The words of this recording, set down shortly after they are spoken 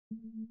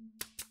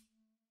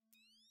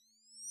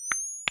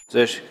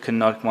Ձեր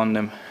քննարկմանն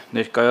եմ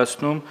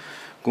ներկայացնում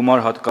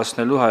գումար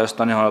հատկացնելու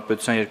Հայաստանի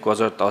Հանրապետության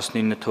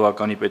 2019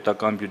 թվականի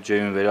պետական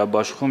բյուջեում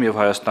վերաբաշխում եւ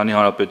Հայաստանի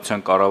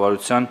Հանրապետության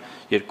կառավարության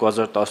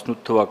 2018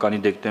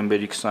 թվականի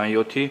դեկտեմբերի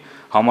 27-ի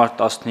համար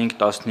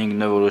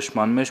 15-15-ն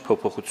որոշման մեջ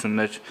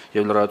փոփոխություններ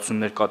եւ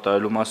լրացումներ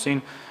կատարելու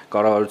մասին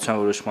կառավարության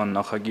որոշման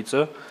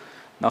նախագիծը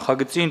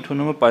նախագծի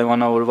ընդունումը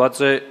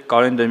պայմանավորված է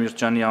Կարեն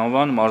Դեմիրճյանի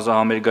անվան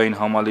մարզահամերգային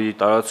համալիրի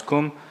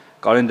տարածքում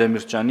Կարեն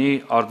Դեմիրճյանի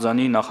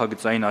արձանի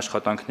նախագծային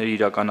աշխատանքների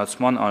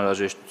իրականացման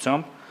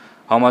անհրաժեշտությամբ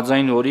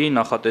համաձայն որի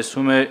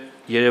նախատեսվում է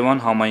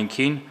Yerevan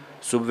համայնքին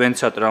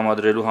սուբվենցիա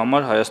տրամադրելու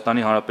համար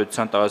Հայաստանի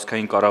Հանրապետության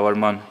տարածքային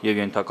կառավարման եւ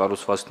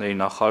ենթակառուցվածքների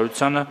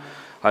նախարարությանը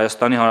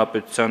Հայաստանի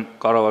Հանրապետության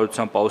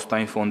կառավարության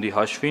պահոստային ֆոնդի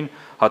հաշվին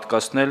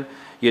հատկացնել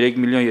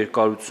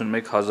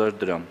 3.281.000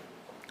 դրամ։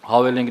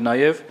 Հավելենք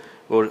նաեւ,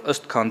 որ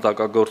ըստ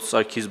քանդակագործ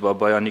Սարգիս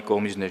Բաբայանի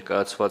կողմից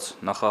ներկայացված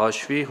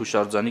նախահաշվի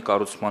հուշարձանի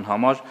կառուցման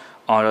համար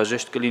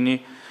անհրաժեշտ կլինի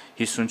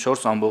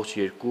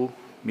 54.2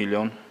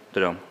 միլիոն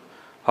դրամ։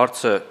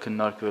 Հարցը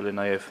քննարկվել է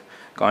նաև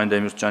Կարեն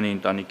Դեմիրճյանի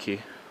ընտանիքի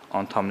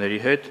անդամների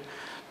հետ,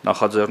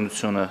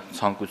 նախաձեռնությունը,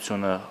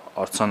 ցանկությունը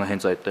արձանը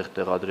հենց այդտեղ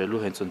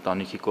տեղադրելու, հենց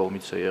ընտանիքի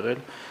կողմից է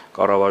եղել,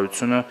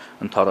 կառավարությունը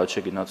ընդառաջ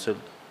է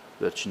գնացել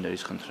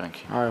վերջիններիս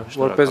խնդրանքի։ Այո,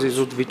 որպեսզի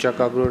զուտ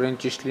վիճակագրորեն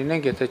ճիշտ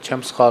լինենք, եթե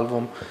չեմ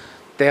սխալվում,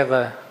 տեղը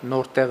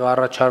նոր տեղը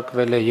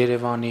առաջարկվել է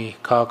Երևանի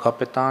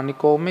քաղաքապետարանի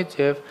կողմից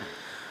եւ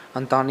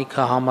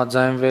ընտանիքը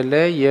համաձայնվել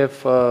է եւ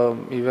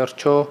ի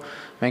վերջո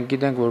մենք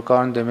գիտենք, որ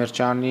Կարեն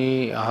Դեմիրճյանի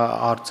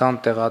արձան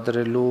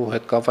տեղադրելու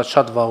հետ կապված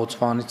շատ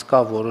վաղուց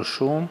կա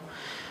որոշում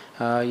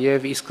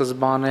եւ ի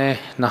սկզբանե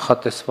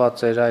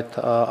նախատեսված էր այդ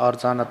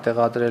արձանը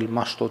տեղադրել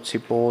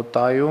Մաշտոցի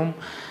պողոտայում,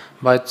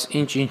 բայց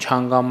ինչ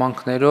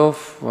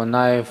հանգամանքներով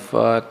նաեւ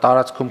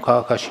տարածքում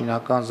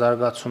քաղաքաշինական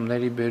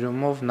զարգացումների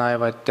բերումով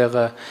նաեւ այդ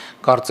տեղը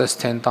կարծես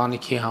թե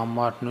ընտանիքի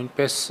համար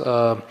նույնպես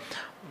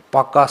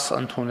պակաս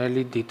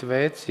ընդունելի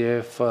դիտվեց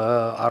եւ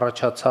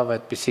առաջացավ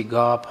այդպիսի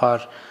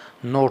գաղափար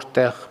նոր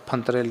տեղ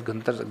փնտրել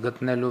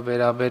գտնելու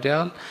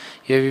վերաբերյալ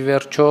եւ ի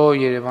վերջո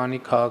Երևանի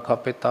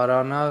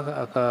քաղաքապետարանը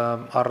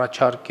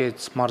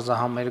առաջարկեց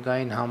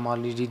մարզահամերգային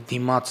համալիրի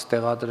դիմաց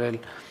տեղադրել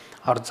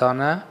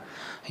արձանը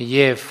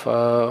եւ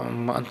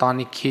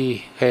ընտանիքի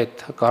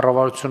հետ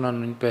կառավարությունը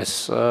նույնպես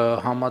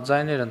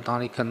համաձայն էր,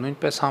 ընտանիքը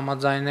նույնպես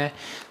համաձայն է,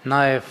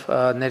 նաեւ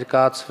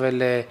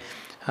ներկայացվել է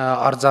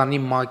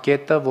արձանի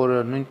մակետը, որը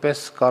նույնպես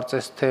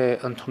կարծես թե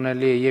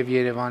ընդունելի է եւ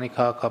Երևանի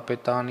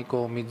քաղաքապետարանի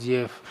կողմից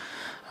եւ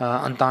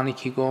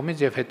ընտանիքի կողմից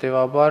եւ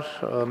հետեւաբար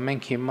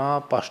մենք հիմա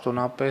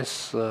պաշտոնապես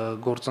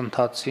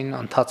գործընթացին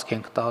ընթացք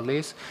ենք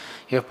տալիս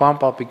եւ պարոն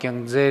Պապիկյան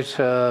ձեր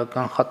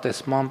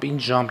կանխատեսմամբ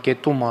ինչ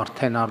ժամկետում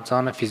արդեն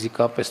արձանը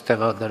ֆիզիկապես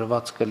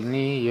տեղադրված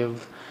կլինի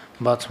եւ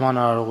բացման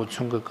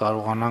արարողություն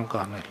կկարողանանք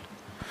անել։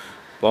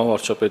 Պարոն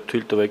վարչապետ,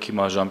 թույլ տվեք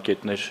հիմա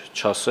ժամկետներ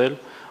չասել,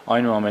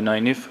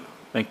 այնուամենայնիվ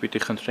մենք պիտի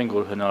խնդրենք,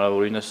 որ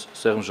հնարավորինս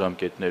սեղմ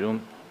ժամկետներում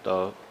դա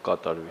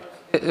կատարվի։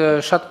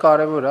 Շատ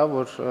կարևոր է,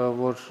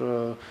 որ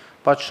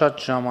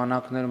պատշաճ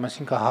ժամանակներում,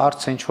 այսինքն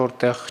հարցը ինչ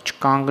որտեղ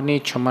չկանգնի,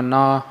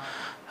 չմնա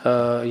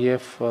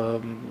եւ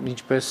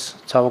ինչպես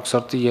ցավոք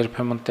սրտի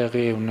երբեմն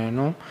տեղի է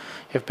ունենում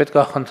եւ պետք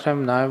է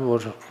խնդրեմ նաեւ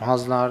որ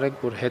հանձնարարեք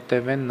որ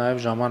հետեւեն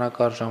նաեւ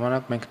ժամանակ առ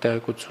ժամանակ մենք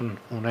տեղեկություն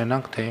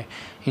ունենանք թե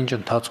ինչ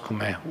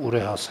ընթացքում է, ուր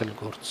է հասել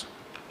գործը։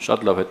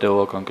 Շատ լավ,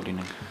 հետեւողական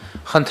կլինենք։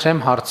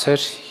 Խնդրեմ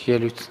հարցեր,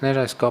 ելույթներ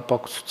այս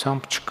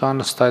կապակցությամբ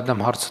չկան, ըստ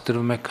այդմ հարցը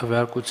դրում է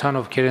քվեարկության,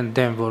 ովքեր են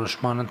դեմ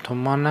որոշման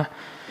ընդունմանը,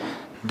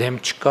 դեմ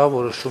չկա,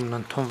 որոշումն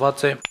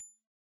ընդունված է։